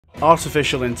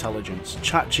Artificial intelligence,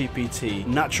 ChatGPT,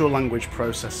 natural language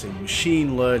processing,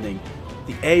 machine learning.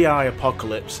 The AI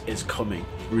apocalypse is coming.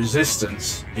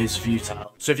 Resistance is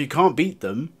futile. So if you can't beat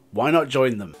them, why not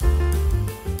join them?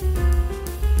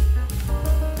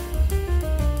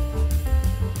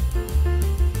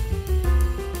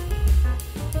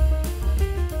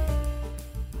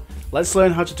 Let's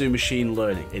learn how to do machine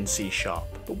learning in C#.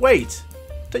 But wait!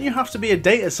 Don't you have to be a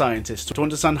data scientist to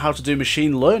understand how to do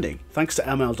machine learning? Thanks to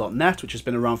ML.net, which has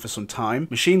been around for some time,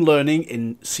 machine learning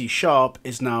in C#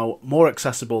 is now more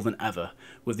accessible than ever,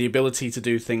 with the ability to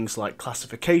do things like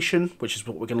classification, which is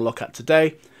what we're going to look at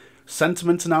today,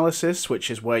 sentiment analysis, which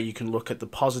is where you can look at the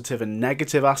positive and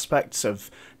negative aspects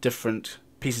of different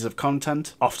pieces of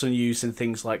content, often used in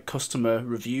things like customer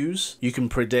reviews. You can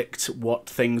predict what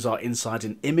things are inside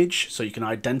an image, so you can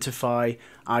identify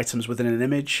items within an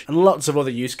image, and lots of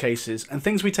other use cases and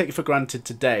things we take for granted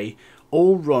today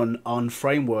all run on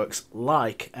frameworks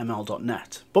like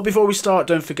ML.net. But before we start,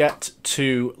 don't forget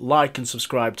to like and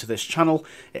subscribe to this channel.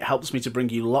 It helps me to bring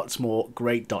you lots more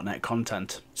great .NET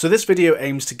content. So this video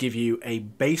aims to give you a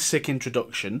basic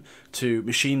introduction to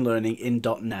machine learning in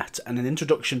 .NET and an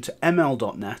introduction to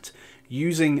ML.net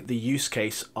using the use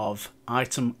case of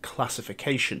item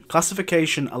classification.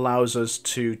 Classification allows us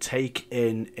to take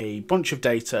in a bunch of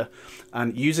data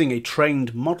and, using a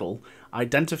trained model,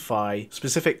 identify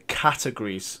specific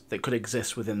categories that could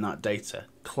exist within that data,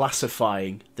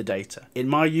 classifying the data. In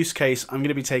my use case, I'm going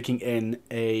to be taking in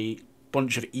a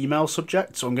bunch of email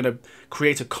subjects, so I'm going to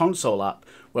create a console app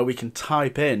where we can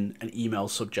type in an email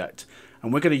subject,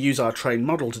 and we're going to use our trained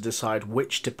model to decide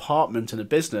which department in a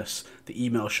business the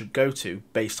email should go to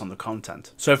based on the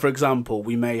content. So for example,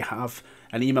 we may have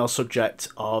an email subject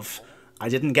of "I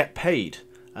didn't get paid,"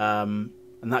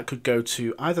 and that could go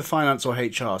to either finance or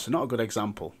HR, so not a good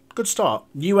example. Good start.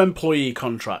 New employee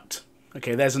contract.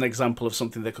 Okay, there's an example of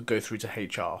something that could go through to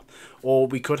HR. Or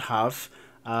we could have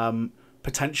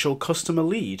potential customer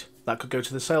lead. That could go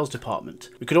to the sales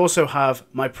department. We could also have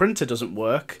 "my printer doesn't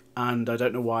work and I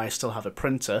don't know why I still have a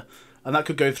printer," and that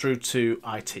could go through to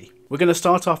IT. We're going to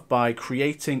start off by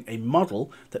creating a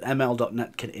model that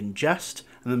ML.net can ingest,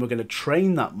 and then we're going to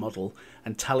train that model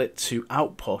and tell it to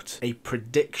output a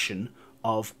prediction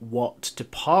of what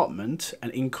department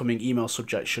an incoming email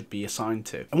subject should be assigned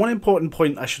to. And one important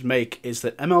point I should make is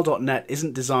that ML.net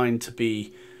isn't designed to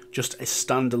be just a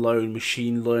standalone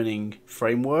machine learning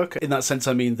framework. In that sense,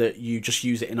 I mean that you just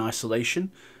use it in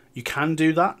isolation. You can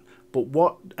do that, but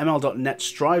what ML.net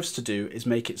strives to do is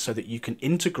make it so that you can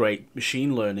integrate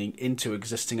machine learning into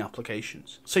existing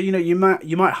applications. So you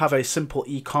might have a simple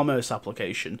e-commerce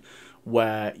application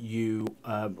where you,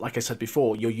 like I said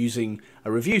before, you're using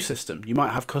a review system. You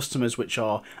might have customers which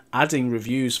are adding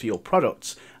reviews for your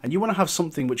products, and you want to have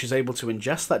something which is able to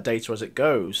ingest that data as it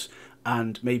goes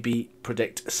and maybe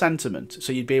predict sentiment.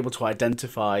 So you'd be able to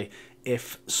identify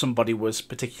if somebody was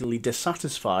particularly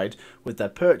dissatisfied with their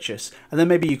purchase, and then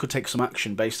maybe you could take some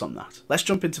action based on that. Let's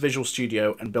jump into Visual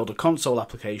Studio and build a console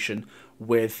application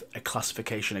with a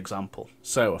classification example.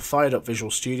 So I fired up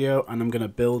Visual Studio and I'm going to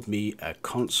build me a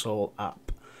console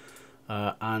app,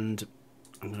 and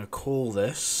I'm going to call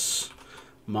this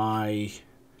my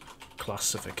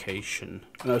classification.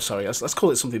 No, sorry, let's call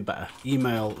it something better.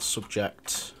 Email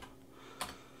subject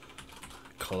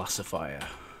classifier.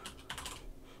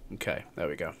 Okay, there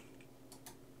we go.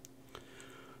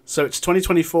 So it's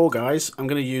 2024, guys. I'm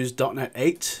going to use .NET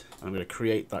 8. I'm going to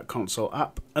create that console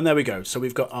app. And there we go. So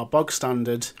we've got our bog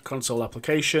standard console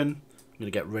application. I'm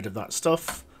going to get rid of that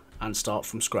stuff and start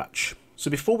from scratch. So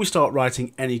before we start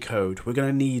writing any code, we're going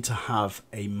to need to have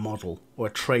a model or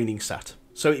a training set.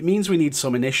 So it means we need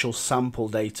some initial sample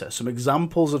data, some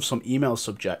examples of some email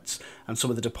subjects and some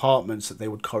of the departments that they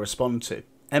would correspond to.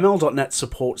 ML.net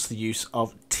supports the use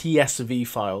of TSV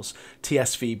files,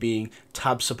 TSV being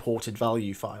tab supported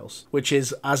value files, which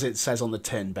is, as it says on the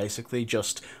tin, basically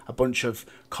just a bunch of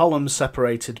columns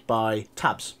separated by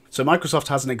tabs. So Microsoft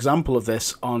has an example of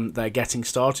this on their Getting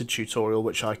Started tutorial,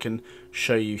 which I can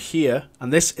show you here.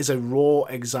 And this is a raw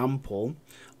example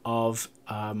of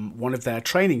one of their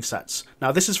training sets.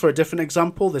 Now this is for a different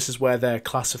example. This is where they're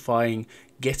classifying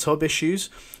GitHub issues,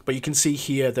 but you can see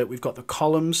here that we've got the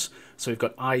columns. So we've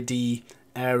got ID,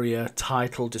 area,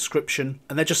 title, description,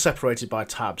 and they're just separated by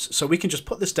tabs. So we can just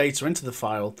put this data into the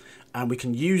file and we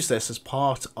can use this as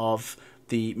part of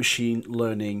the machine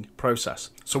learning process.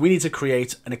 So we need to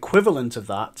create an equivalent of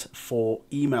that for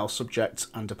email subjects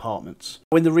and departments.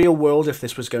 In the real world, if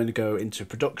this was going to go into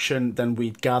production, then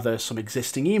we'd gather some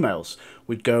existing emails.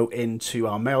 We'd go into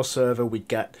our mail server, we'd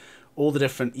get all the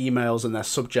different emails and their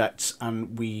subjects,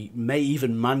 and we may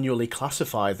even manually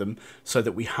classify them so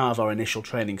that we have our initial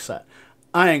training set.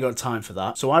 I ain't got time for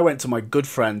that, so I went to my good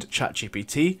friend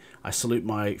ChatGPT, I salute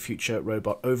my future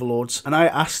robot overlords, and I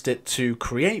asked it to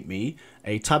create me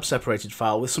a tab-separated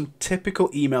file with some typical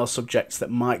email subjects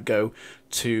that might go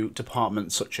to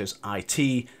departments such as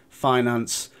IT,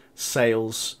 finance,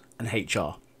 sales, and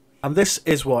HR. And this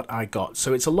is what I got.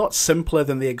 So it's a lot simpler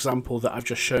than the example that I've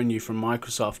just shown you from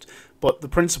Microsoft, but the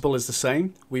principle is the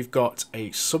same. We've got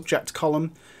a subject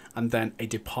column and then a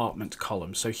department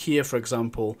column. So here, for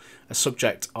example, a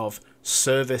subject of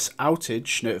service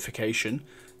outage notification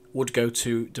would go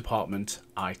to department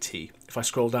IT. If I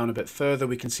scroll down a bit further,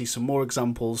 we can see some more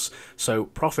examples. So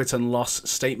profit and loss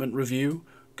statement review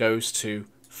goes to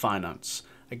finance.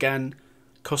 Again,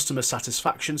 customer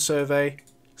satisfaction survey,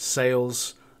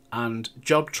 sales, and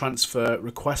job transfer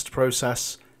request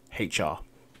process, HR.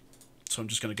 So I'm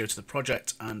just going to go to the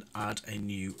project and add a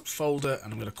new folder,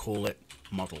 and I'm going to call it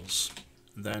models.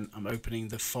 And then I'm opening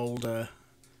the folder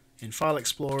in File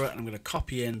Explorer, and I'm going to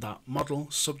copy in that model,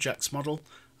 subjects model,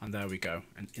 and there we go.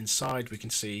 And inside we can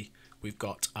see we've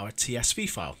got our TSV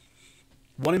file.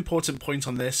 One important point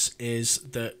on this is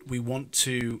that we want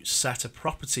to set a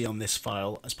property on this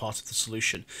file as part of the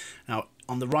solution. Now,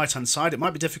 on the right hand side, it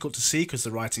might be difficult to see because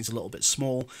the writing's a little bit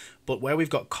small, but where we've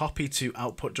got copy to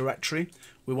output directory,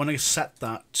 we want to set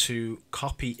that to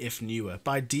copy if newer.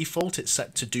 By default, it's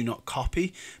set to do not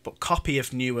copy, but copy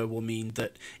if newer will mean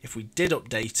that if we did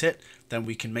update it, then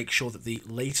we can make sure that the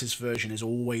latest version is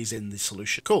always in the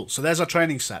solution. Cool, so there's our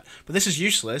training set, but this is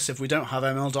useless if we don't have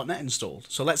ML.NET installed.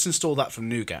 So let's install that from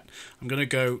NuGet. I'm going to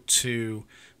go to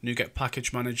NuGet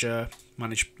Package Manager,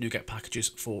 manage NuGet packages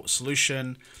for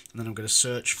solution, and then I'm going to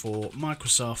search for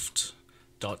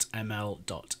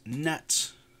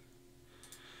Microsoft.ml.net.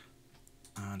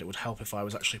 And it would help if I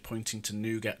was actually pointing to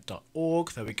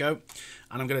NuGet.org. There we go.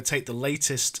 And I'm going to take the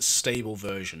latest stable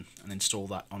version and install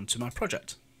that onto my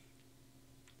project.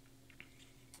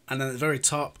 And then at the very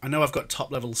top, I know I've got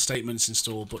top level statements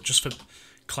installed, but just for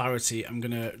clarity, I'm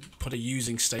going to put a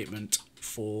using statement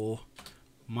for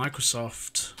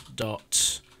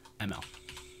Microsoft.ml.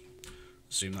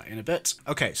 Zoom that in a bit.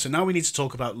 Okay, so now we need to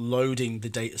talk about loading the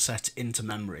dataset into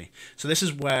memory. So this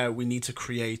is where we need to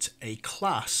create a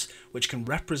class which can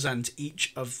represent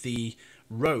each of the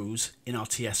rows in our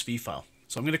TSV file.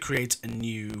 So I'm going to create a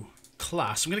new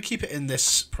class. I'm going to keep it in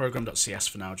this program.cs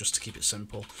for now, just to keep it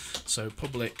simple. So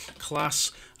public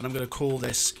class, and I'm going to call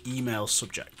this email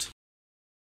subject.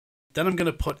 Then I'm going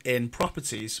to put in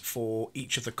properties for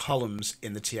each of the columns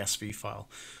in the TSV file.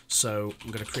 So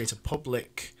I'm going to create a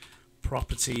public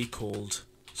property called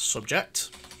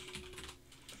subject,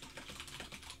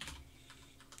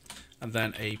 and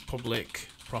then a public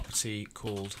property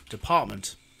called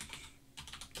department.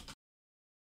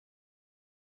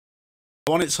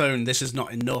 On its own, this is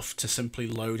not enough to simply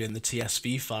load in the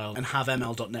TSV file and have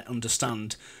ML.NET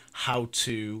understand how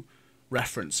to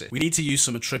reference it. We need to use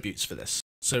some attributes for this.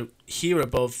 So here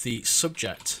above the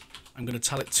subject, I'm going to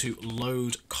tell it to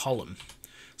load column.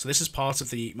 So this is part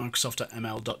of the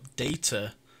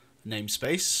Microsoft.ml.data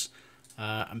namespace,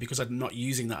 and because I'm not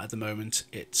using that at the moment,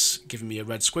 it's giving me a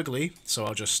red squiggly, so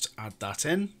I'll just add that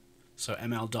in. So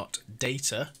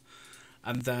ml.data,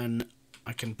 and then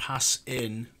I can pass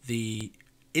in the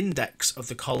index of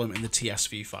the column in the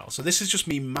TSV file. So this is just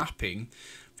me mapping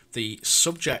the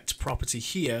subject property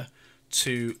here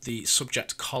to the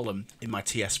subject column in my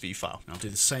TSV file. I'll do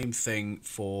the same thing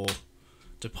for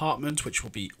department, which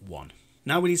will be 1.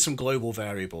 Now we need some global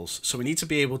variables. So we need to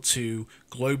be able to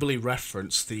globally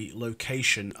reference the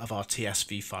location of our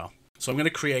TSV file. So I'm going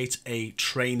to create a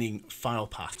training file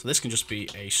path. So this can just be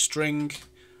a string.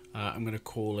 I'm going to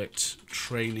call it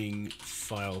training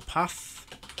file path.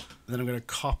 And then I'm going to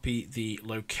copy the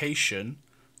location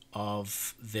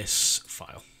of this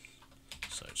file.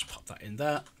 So just pop that in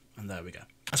there, and there we go.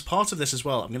 As part of this as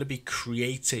well, I'm going to be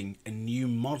creating a new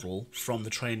model from the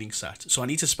training set. So I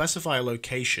need to specify a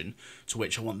location to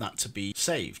which I want that to be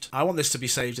saved. I want this to be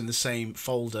saved in the same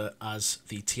folder as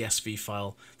the TSV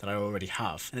file that I already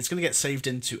have. And it's going to get saved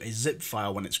into a zip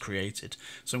file when it's created.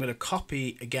 So I'm going to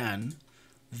copy again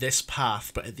this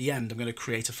path, but at the end I'm going to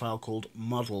create a file called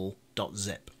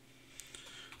model.zip.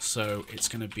 So it's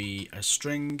going to be a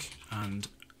string, and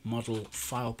model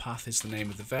file path is the name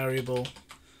of the variable.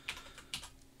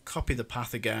 Copy the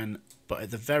path again, but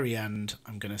at the very end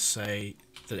I'm going to say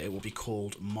that it will be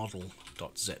called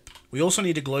model.zip. We also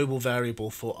need a global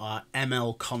variable for our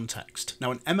ML context.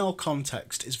 Now an ML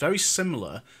context is very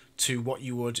similar to what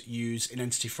you would use in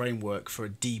Entity Framework for a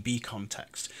DB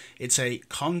context. It's a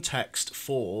context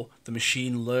for the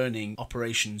machine learning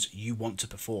operations you want to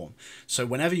perform. So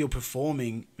whenever you're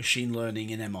performing machine learning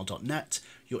in ML.NET,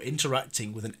 you're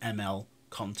interacting with an ML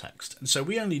context. And so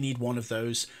we only need one of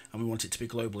those, and we want it to be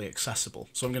globally accessible.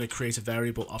 So I'm going to create a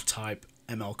variable of type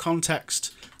ML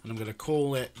context, and I'm going to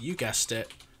call it, you guessed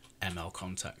it, ML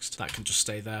context. That can just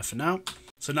stay there for now.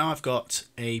 So now I've got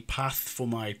a path for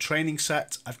my training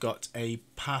set, I've got a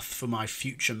path for my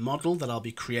future model that I'll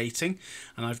be creating,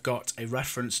 and I've got a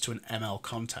reference to an ML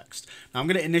context. Now I'm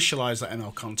going to initialize that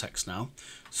ML context now.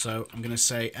 So I'm going to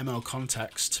say ML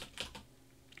context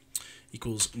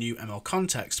equals new ML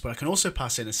context, but I can also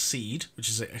pass in a seed, which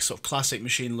is a sort of classic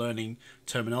machine learning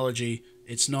terminology.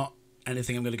 It's not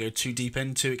anything I'm going to go too deep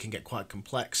into, it can get quite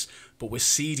complex, but we're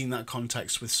seeding that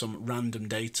context with some random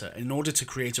data. In order to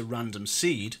create a random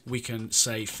seed, we can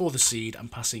say for the seed I'm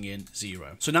passing in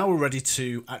 0. So now we're ready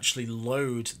to actually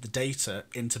load the data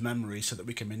into memory so that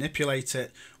we can manipulate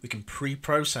it, we can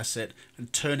pre-process it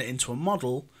and turn it into a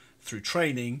model through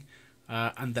training,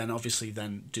 and then obviously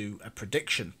then do a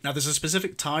prediction. Now there's a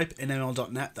specific type in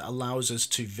ML.NET that allows us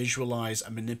to visualize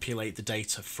and manipulate the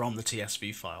data from the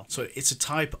TSV file. So it's a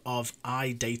type of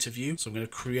iDataView. So I'm going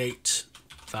to create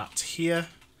that here.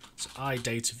 So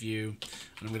iDataView,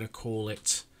 and I'm going to call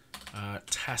it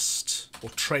test or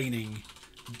training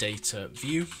data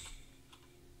view.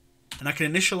 And I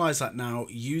can initialize that now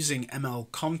using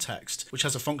ML context, which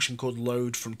has a function called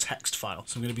load from text file.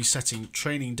 So I'm going to be setting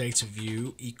training data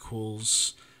view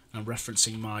equals, and I'm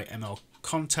referencing my ML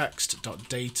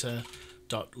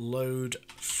context.data.load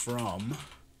from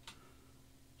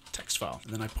text file.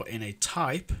 And then I put in a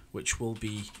type, which will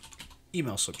be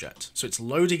email subject. So it's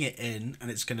loading it in, and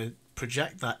it's going to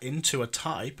project that into a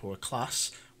type or a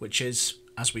class, which is,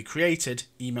 as we created,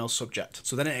 email subject.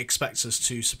 So then it expects us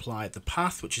to supply the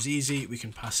path, which is easy. We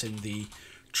can pass in the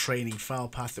training file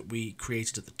path that we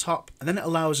created at the top, and then it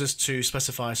allows us to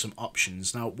specify some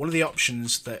options. Now, one of the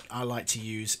options that I like to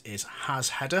use is has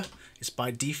header. It's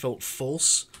by default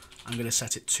false. I'm going to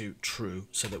set it to true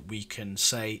so that we can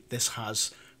say this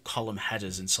has column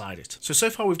headers inside it. So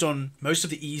far we've done most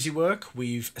of the easy work.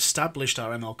 We've established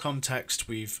our ML context,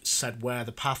 we've said where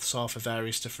the paths are for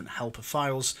various different helper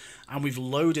files, and we've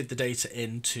loaded the data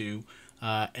into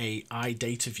a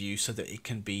iDataView so that it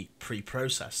can be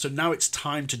pre-processed. So now it's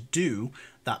time to do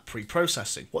that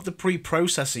pre-processing. What the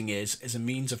pre-processing is a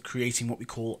means of creating what we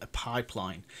call a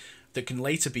pipeline that can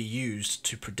later be used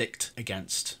to predict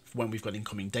against when we've got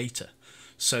incoming data.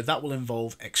 So that will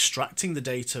involve extracting the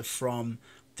data from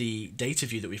the data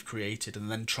view that we've created and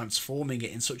then transforming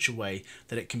it in such a way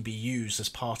that it can be used as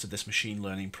part of this machine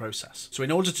learning process. So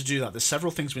in order to do that, there's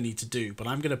several things we need to do, but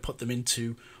I'm going to put them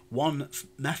into one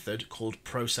method called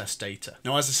process data.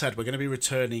 Now, as I said, we're going to be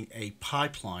returning a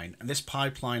pipeline, and this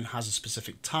pipeline has a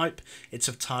specific type. It's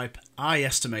of type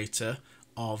iEstimator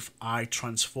of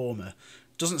iTransformer.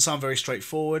 Doesn't sound very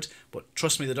straightforward, but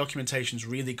trust me, the documentation is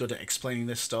really good at explaining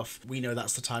this stuff. We know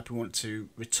that's the type we want to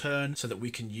return so that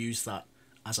we can use that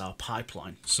as our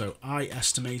pipeline. So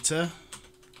iEstimator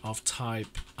of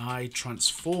type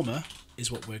iTransformer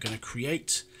is what we're going to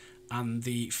create, and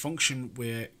the function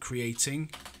we're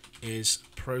creating is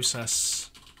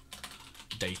process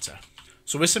data.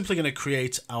 So we're simply going to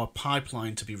create our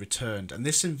pipeline to be returned, and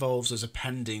this involves us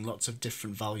appending lots of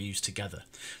different values together.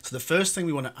 So the first thing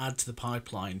we want to add to the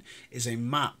pipeline is a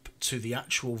map to the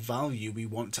actual value we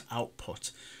want to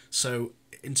output. So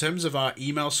in terms of our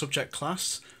email subject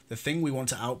class, the thing we want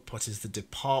to output is the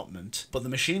department, but the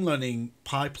machine learning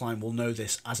pipeline will know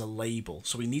this as a label.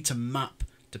 So we need to map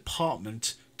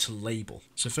department to label.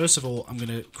 So first of all, I'm going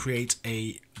to create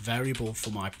a variable for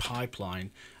my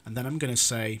pipeline, and then I'm going to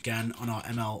say again on our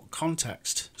ML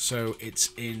context. So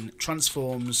it's in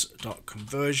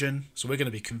transforms.conversion. So we're going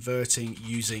to be converting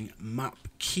using map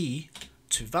key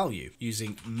to value,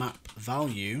 using map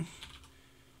value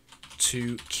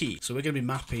to key. So we're going to be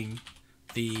mapping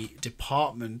the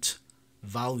department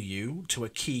value to a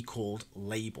key called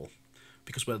label,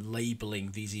 because we're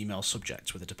labeling these email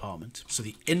subjects with a department. So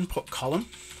the input column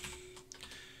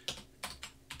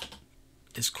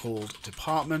is called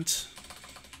department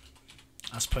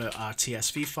as per our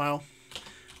TSV file,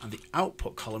 and the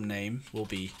output column name will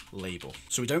be label.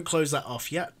 So we don't close that off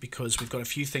yet because we've got a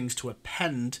few things to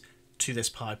append to this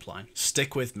pipeline.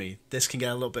 Stick with me. This can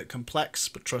get a little bit complex,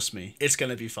 but trust me, it's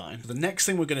going to be fine. The next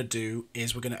thing we're going to do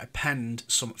is we're going to append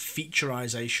some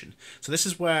featureization. So this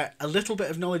is where a little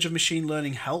bit of knowledge of machine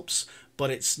learning helps,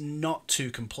 but it's not too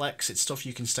complex. It's stuff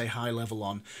you can stay high level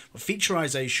on. But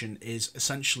featureization is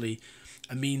essentially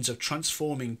a means of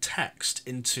transforming text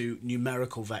into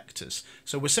numerical vectors.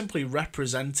 So we're simply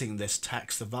representing this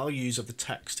text, the values of the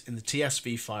text in the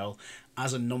TSV file,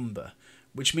 as a number,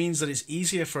 which means that it's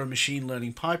easier for a machine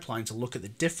learning pipeline to look at the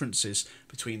differences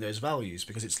between those values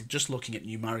because it's just looking at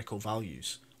numerical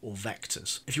values or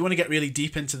vectors. If you want to get really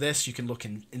deep into this, you can look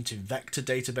into vector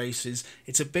databases.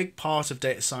 It's a big part of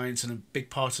data science and a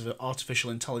big part of artificial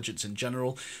intelligence in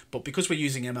general, but because we're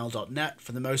using ML.NET,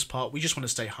 for the most part, we just want to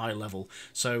stay high level.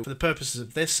 So for the purposes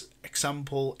of this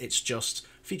example, it's just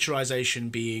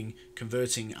featureization being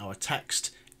converting our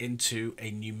text into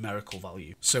a numerical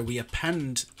value. So we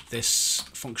append this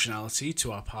functionality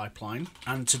to our pipeline,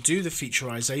 and to do the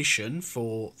featureization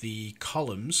for the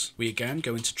columns, we again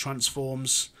go into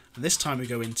transforms, and this time we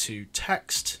go into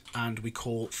text and we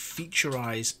call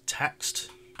featureize text,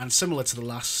 and similar to the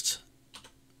last,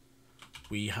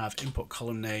 we have input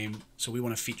column name, so we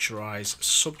want to featureize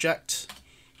subject,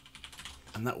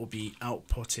 and that will be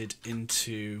outputted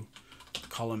into a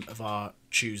column of our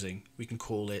choosing. We can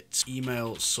call it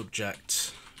email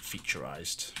subject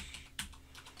featureized.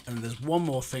 And there's one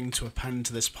more thing to append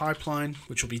to this pipeline,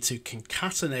 which will be to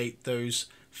concatenate those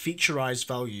featureized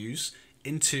values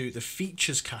into the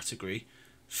features category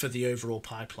for the overall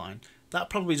pipeline. That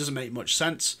probably doesn't make much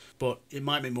sense, but it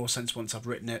might make more sense once I've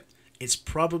written it. It's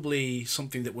probably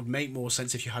something that would make more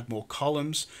sense if you had more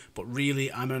columns, but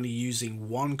really I'm only using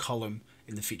one column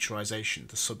in the featureization,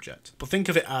 the subject. But think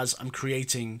of it as I'm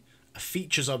creating a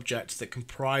features object that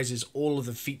comprises all of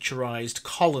the featureized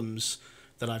columns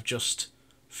that I've just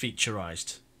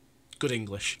featureized. Good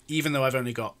English, even though I've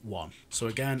only got one. So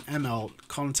again, ML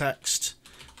context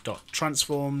dot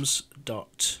transforms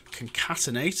dot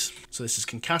concatenate. So this is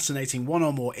concatenating one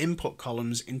or more input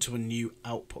columns into a new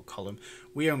output column.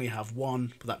 We only have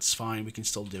one, but that's fine, we can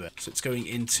still do it. So it's going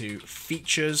into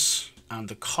features, and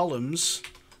the columns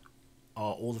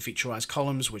are all the featureized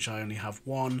columns, which I only have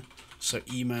one. So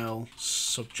email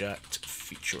subject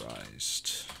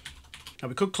featureized. Now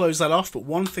we could close that off, but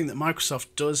one thing that Microsoft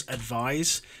does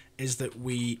advise is that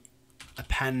we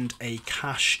append a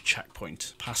cache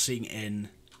checkpoint, passing in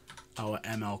our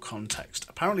ML context.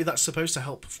 Apparently that's supposed to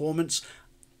help performance.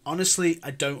 Honestly,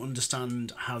 I don't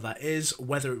understand how that is,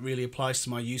 whether it really applies to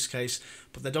my use case,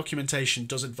 but the documentation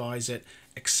does advise it,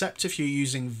 except if you're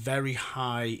using very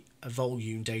high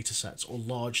volume datasets or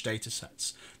large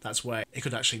datasets. That's where it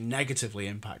could actually negatively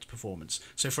impact performance.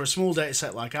 So for a small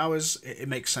dataset like ours, it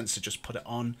makes sense to just put it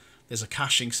on. There's a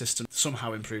caching system that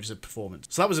somehow improves the performance.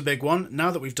 So that was a big one. Now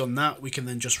that we've done that, we can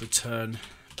then just return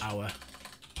our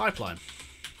pipeline.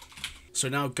 So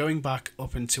now going back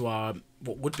up into our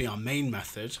what would be our main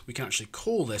method, we can actually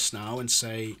call this now and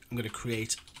say I'm going to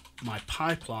create my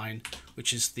pipeline,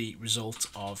 which is the result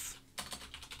of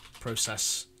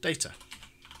process data.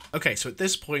 Okay, so at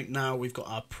this point now we've got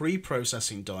our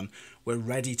pre-processing done. We're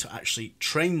ready to actually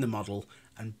train the model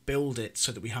and build it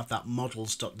so that we have that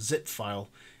models.zip file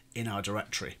in our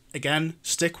directory. Again,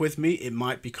 stick with me, it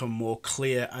might become more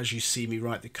clear as you see me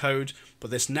write the code,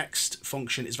 but this next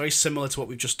function is very similar to what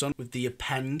we've just done with the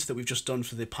append that we've just done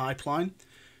for the pipeline.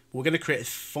 We're going to create a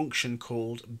function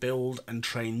called build and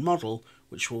train model,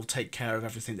 which will take care of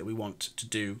everything that we want to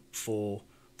do for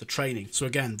the training. So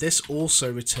again, this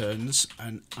also returns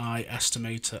an I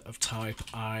estimator of type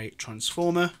I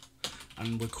transformer,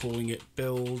 and we're calling it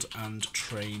build and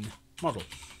train model.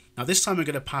 Now this time we're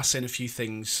going to pass in a few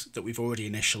things that we've already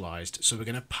initialized. So we're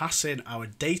going to pass in our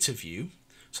data view.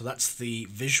 So that's the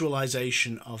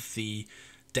visualization of the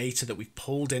data that we've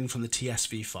pulled in from the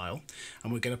TSV file.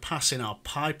 And we're going to pass in our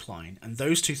pipeline. And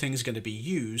those two things are going to be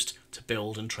used to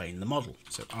build and train the model.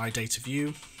 So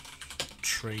iDataView,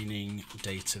 training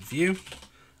data view,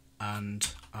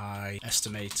 and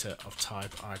iEstimator of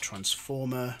type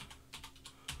iTransformer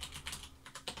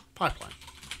pipeline.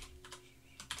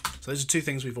 So those are two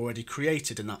things we've already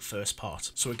created in that first part.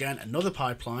 So again, another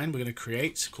pipeline we're going to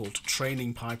create called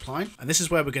training pipeline. And this is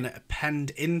where we're going to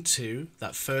append into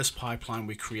that first pipeline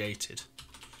we created.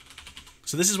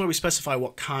 So this is where we specify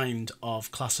what kind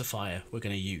of classifier we're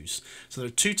going to use. So there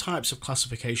are two types of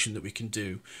classification that we can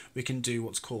do. We can do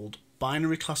what's called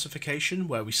binary classification,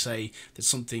 where we say that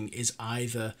something is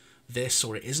either this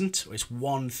or it isn't, or it's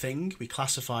one thing. We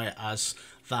classify it as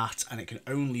that, and it can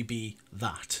only be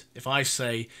that. If I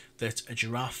say that a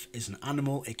giraffe is an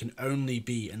animal, it can only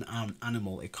be an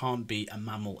animal. It can't be a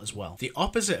mammal as well. The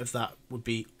opposite of that would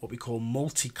be what we call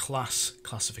multi-class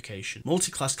classification.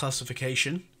 Multi-class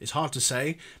classification is hard to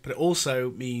say, but it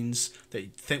also means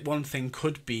that one thing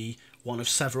could be one of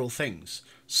several things.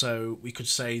 So we could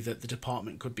say that the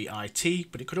department could be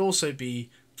IT, but it could also be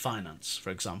finance, for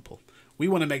example. We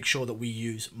want to make sure that we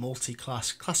use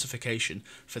multi-class classification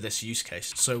for this use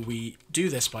case. So we do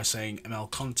this by saying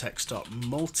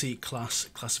mlcontext.multi-class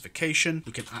classification.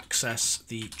 We can access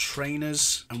the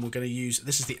trainers, and we're going to use,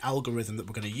 this is the algorithm that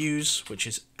we're going to use, which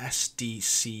is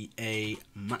SDCA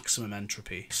maximum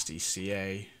entropy.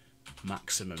 SDCA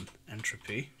maximum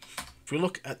entropy. If we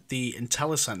look at the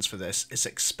IntelliSense for this, it's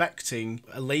expecting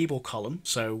a label column.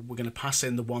 So we're going to pass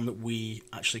in the one that we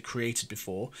actually created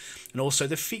before, and also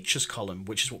the features column,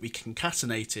 which is what we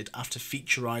concatenated after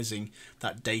featurizing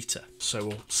that data. So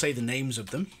we'll say the names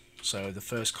of them. So the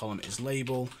first column is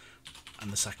label,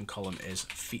 and the second column is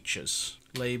features.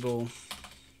 Label,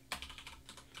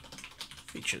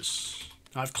 features.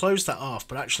 Now I've closed that off,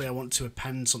 but actually I want to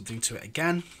append something to it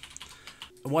again.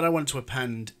 And what I want to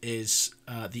append is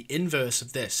the inverse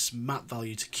of this, map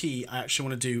value to key. I actually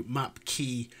want to do map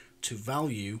key to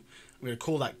value. I'm going to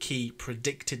call that key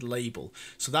predicted label.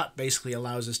 So that basically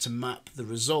allows us to map the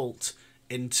result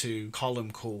into a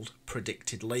column called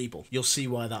predicted label. You'll see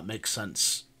why that makes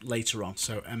sense later on.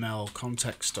 So ml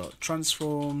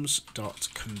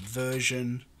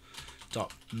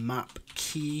context.transforms.conversion.map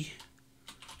key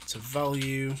to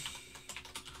value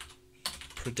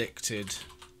predicted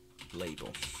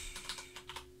label.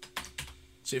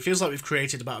 So it feels like we've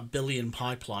created about 1 billion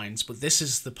pipelines, but this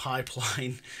is the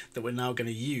pipeline that we're now going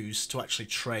to use to actually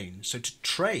train. So to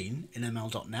train in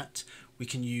ML.NET, we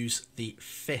can use the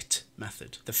fit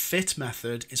method. The fit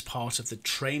method is part of the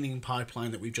training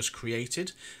pipeline that we've just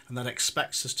created, and that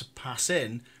expects us to pass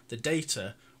in the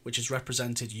data which is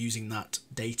represented using that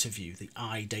data view, the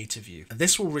I data view. And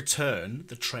this will return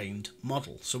the trained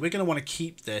model. So we're going to want to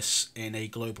keep this in a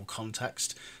global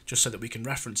context just so that we can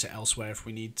reference it elsewhere if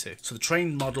we need to. So the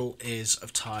trained model is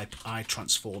of type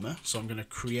iTransformer. So I'm going to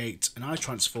create an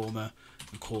iTransformer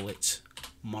and call it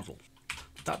model.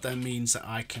 That then means that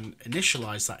I can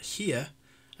initialize that here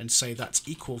and say that's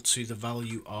equal to the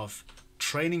value of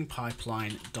training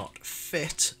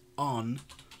pipeline.fit on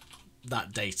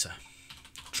that data.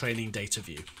 Training data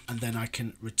view, and then I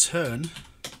can return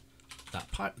that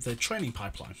the training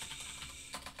pipeline.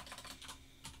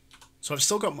 So I've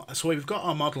still got, so we've got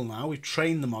our model now, we've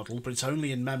trained the model, but it's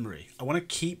only in memory. I want to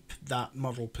keep that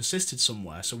model persisted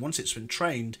somewhere, so once it's been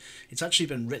trained, it's actually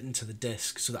been written to the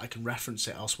disk so that I can reference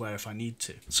it elsewhere if I need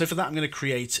to. So for that, I'm going to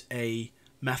create a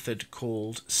method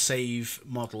called save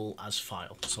model as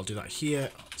file. So I'll do that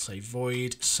here. I'll say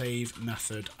void save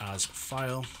method as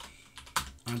file.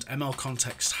 And ML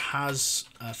context has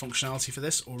functionality for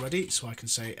this already, so I can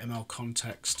say ml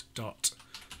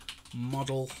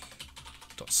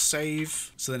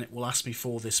context.model.save. So then it will ask me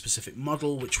for this specific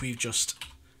model, which we've just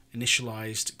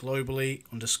initialized globally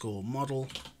 _model.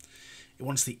 It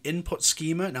wants the input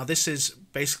schema. Now this is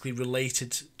basically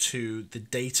related to the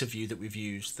data view that we've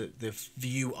used, the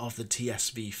view of the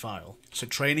TSV file. So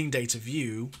training data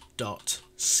view dot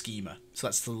schema. So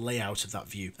that's the layout of that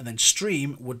view. And then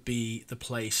stream would be the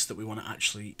place that we want to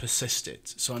actually persist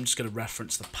it. So I'm just going to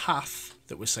reference the path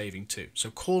that we're saving to. So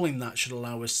calling that should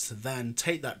allow us to then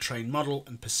take that trained model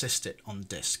and persist it on the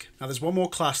disk. Now there's one more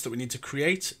class that we need to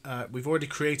create. We've already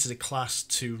created a class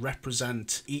to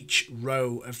represent each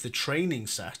row of the training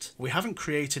set. We haven't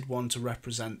created one to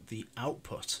represent the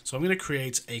output. So I'm going to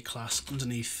create a class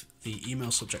underneath the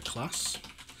email subject class.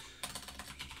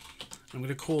 I'm going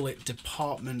to call it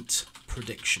department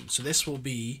prediction. So this will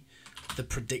be the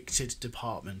predicted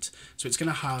department. So it's going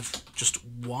to have just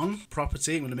one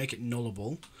property. I'm going to make it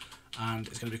nullable, and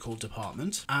it's going to be called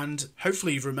department. And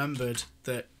hopefully you've remembered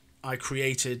that I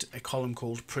created a column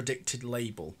called predicted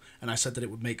label, and I said that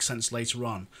it would make sense later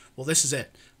on. Well, this is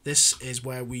it. This is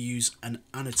where we use an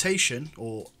annotation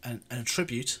or an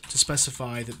attribute to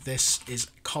specify that this is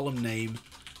column name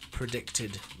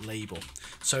predicted label.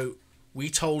 So we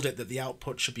told it that the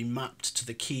output should be mapped to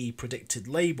the key predicted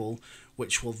label,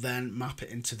 which will then map it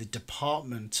into the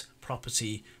department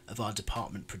property of our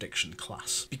department prediction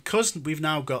class. Because we've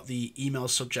now got the email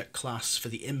subject class for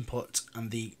the input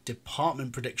and the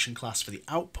department prediction class for the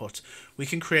output, we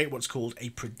can create what's called a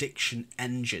prediction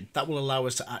engine. That will allow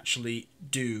us to actually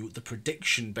do the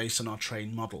prediction based on our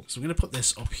trained model. So I'm going to put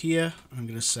this up here, and I'm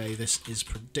going to say this is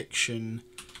prediction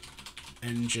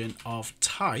engine of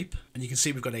type, and you can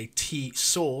see we've got a T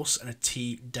source and a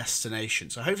T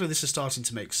destination. So hopefully this is starting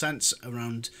to make sense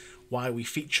around why we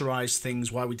featureized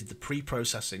things, why we did the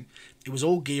pre-processing. It was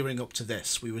all gearing up to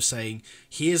this. We were saying,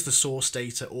 here's the source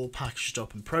data all packaged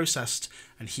up and processed,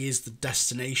 and here's the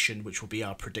destination, which will be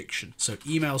our prediction. So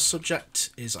email subject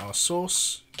is our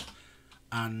source,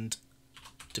 and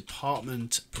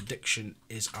department prediction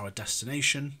is our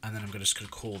destination, and then I'm just going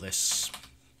to call this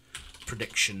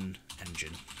prediction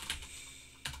engine.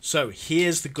 So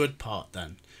here's the good part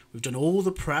then. We've done all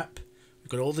the prep, we've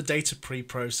got all the data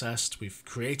pre-processed, we've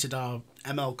created our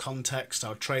ML context,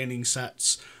 our training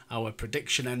sets, our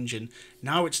prediction engine.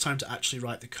 Now it's time to actually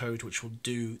write the code which will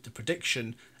do the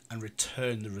prediction and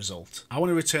return the result. I want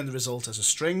to return the result as a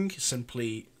string,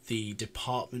 simply the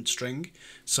department string.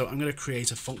 So I'm going to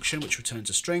create a function which returns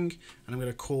a string, and I'm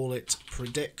going to call it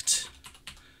predict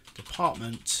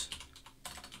department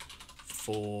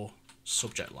for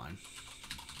subject line.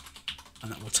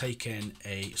 And that will take in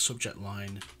a subject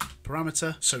line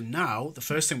parameter. So now the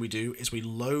first thing we do is we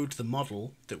load the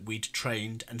model that we'd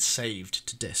trained and saved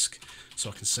to disk.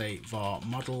 So I can say var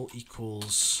model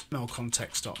equals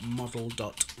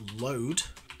mlcontext.model.load.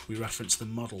 We reference the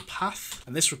model path,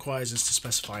 and this requires us to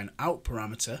specify an out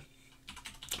parameter.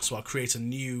 So I'll create a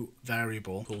new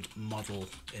variable called model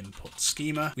input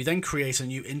schema. We then create a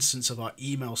new instance of our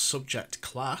email subject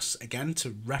class, again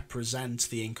to represent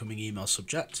the incoming email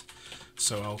subject.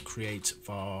 So I'll create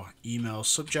var email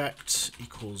subject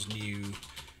equals new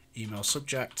email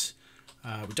subject.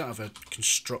 We don't have a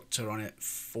constructor on it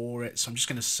for it, so I'm just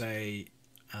going to say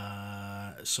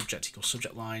subject equals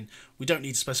subject line. We don't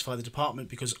need to specify the department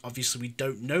because obviously we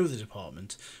don't know the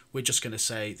department. We're just going to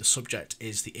say the subject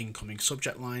is the incoming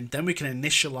subject line. Then we can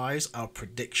initialize our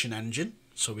prediction engine.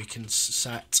 So we can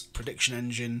set prediction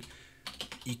engine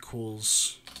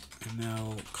equals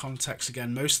ML context.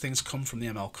 Again, most things come from the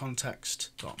ML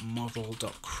context.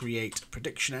 .model.create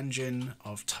prediction engine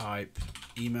of type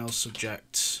email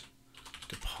subject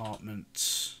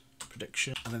department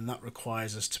prediction, and then that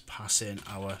requires us to pass in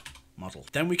our model.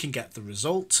 Then we can get the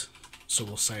result. So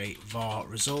we'll say var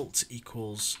result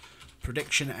equals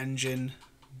prediction engine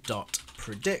dot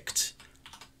predict,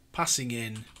 passing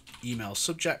in email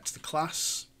subject, the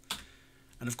class,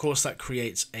 and of course that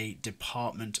creates a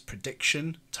department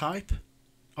prediction type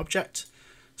object,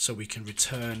 so we can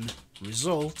return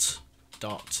result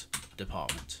dot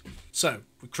department. So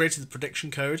we created the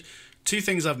prediction code. Two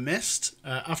things I've missed.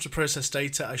 After process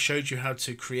data, I showed you how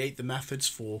to create the methods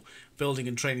for building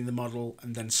and training the model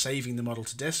and then saving the model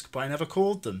to disk, but I never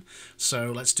called them.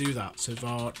 So let's do that. So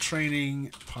var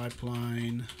training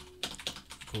pipeline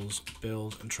equals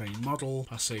build and train model,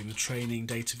 passing the training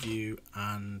data view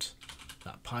and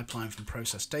that pipeline from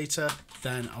process data.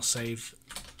 Then I'll save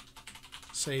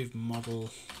model.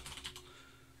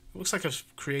 It looks like I've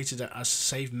created it as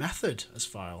save method as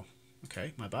file.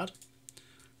 Okay, my bad.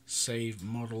 Save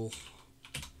model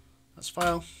as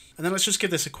file, and then let's just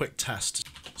give this a quick test.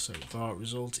 So var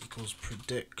result equals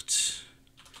predict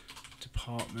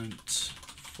department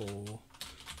for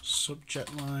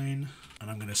subject line, and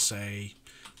I'm going to say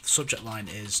the subject line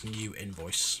is new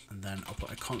invoice, and then I'll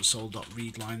put a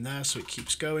console.read line there so it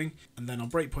keeps going, and then I'll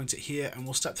breakpoint it here and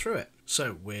we'll step through it.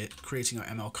 So we're creating our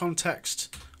ML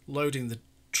context, loading the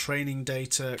training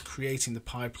data, creating the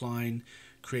pipeline,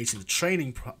 creating the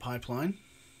training pipeline.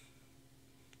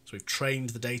 So we've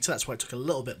trained the data, that's why it took a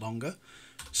little bit longer.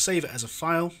 Save it as a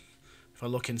file. If I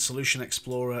look in Solution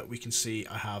Explorer, we can see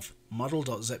I have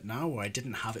model.zip now, where I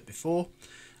didn't have it before.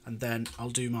 And then I'll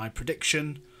do my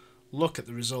prediction, look at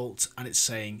the result, and it's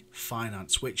saying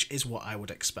finance, which is what I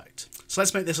would expect. So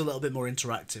let's make this a little bit more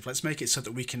interactive. Let's make it so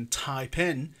that we can type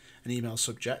in an email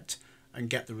subject and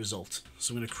get the result.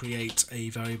 So I'm going to create a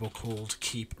variable called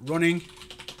keep running.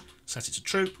 Set it to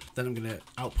true. Then I'm going to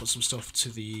output some stuff to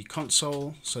the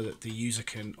console so that the user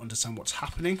can understand what's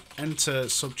happening. Enter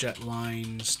subject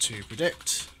lines to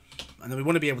predict. And then we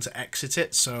want to be able to exit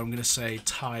it. So I'm going to say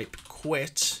type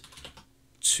quit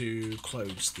to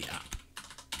close the app.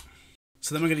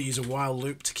 So then we're going to use a while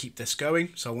loop to keep this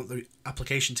going. So I want the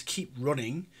application to keep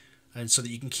running, and so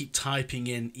that you can keep typing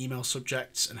in email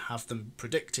subjects and have them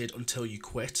predicted until you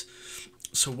quit.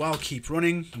 So while keep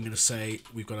running, I'm going to say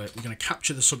we're going to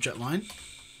capture the subject line.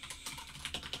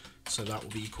 So that will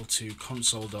be equal to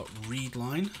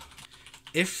console.readline.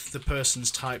 If the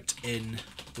person's typed in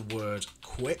the word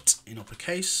quit in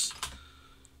uppercase,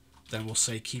 then we'll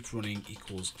say keep running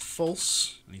equals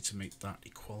false. I need to make that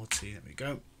equality. There we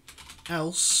go.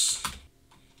 Else,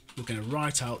 we're going to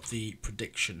write out the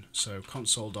prediction. So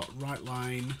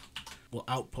console.writeLine will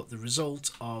output the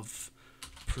result of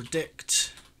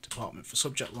predict department for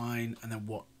subject line, and then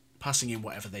passing in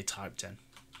whatever they typed in.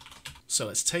 So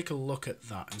let's take a look at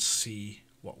that and see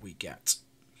what we get.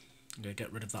 I'm going to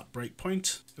get rid of that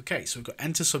breakpoint. Okay, so we've got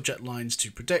enter subject lines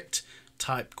to predict,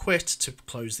 type quit to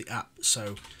close the app.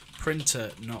 So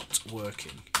printer not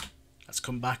working. Let's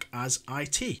come back as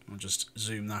IT. I'll just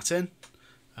zoom that in.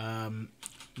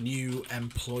 New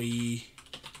employee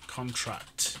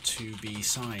contract to be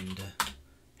signed.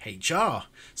 HR.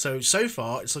 So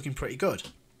far it's looking pretty good.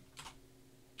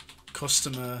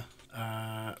 customer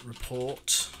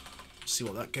report. See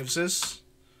what that gives us.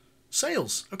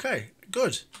 Sales. Okay,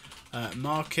 good.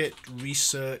 Market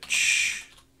research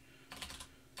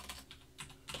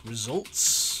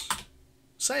results.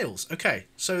 Sales. Okay,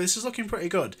 so this is looking pretty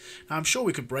good. Now, I'm sure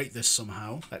we could break this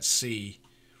somehow. Let's see.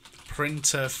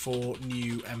 Printer for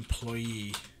new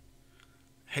employee.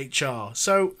 HR.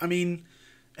 So, I mean,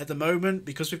 at the moment,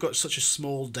 because we've got such a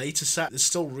small data set, there's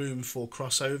still room for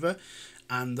crossover.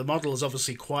 And the model is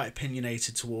obviously quite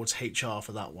opinionated towards HR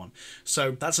for that one.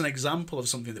 So that's an example of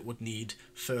something that would need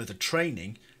further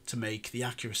training to make the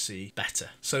accuracy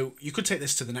better. So you could take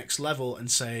this to the next level and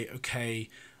say, okay,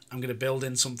 I'm going to build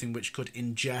in something which could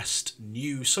ingest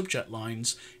new subject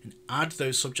lines and add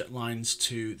those subject lines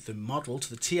to the model, to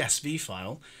the TSV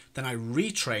file. Then I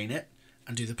retrain it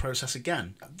and do the process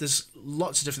again. There's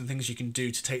lots of different things you can do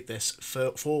to take this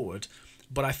forward,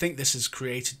 but I think this has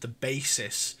created the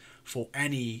basis for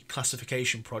any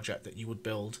classification project that you would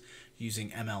build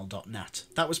using ML.net.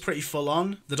 That was pretty full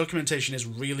on. The documentation is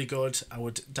really good. I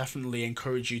would definitely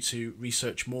encourage you to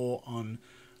research more on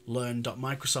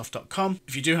learn.microsoft.com.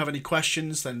 If you do have any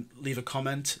questions, then leave a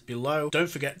comment below. Don't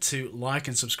forget to like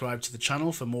and subscribe to the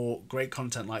channel for more great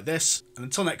content like this. And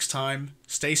until next time,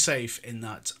 stay safe in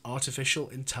that artificial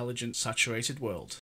intelligence saturated world.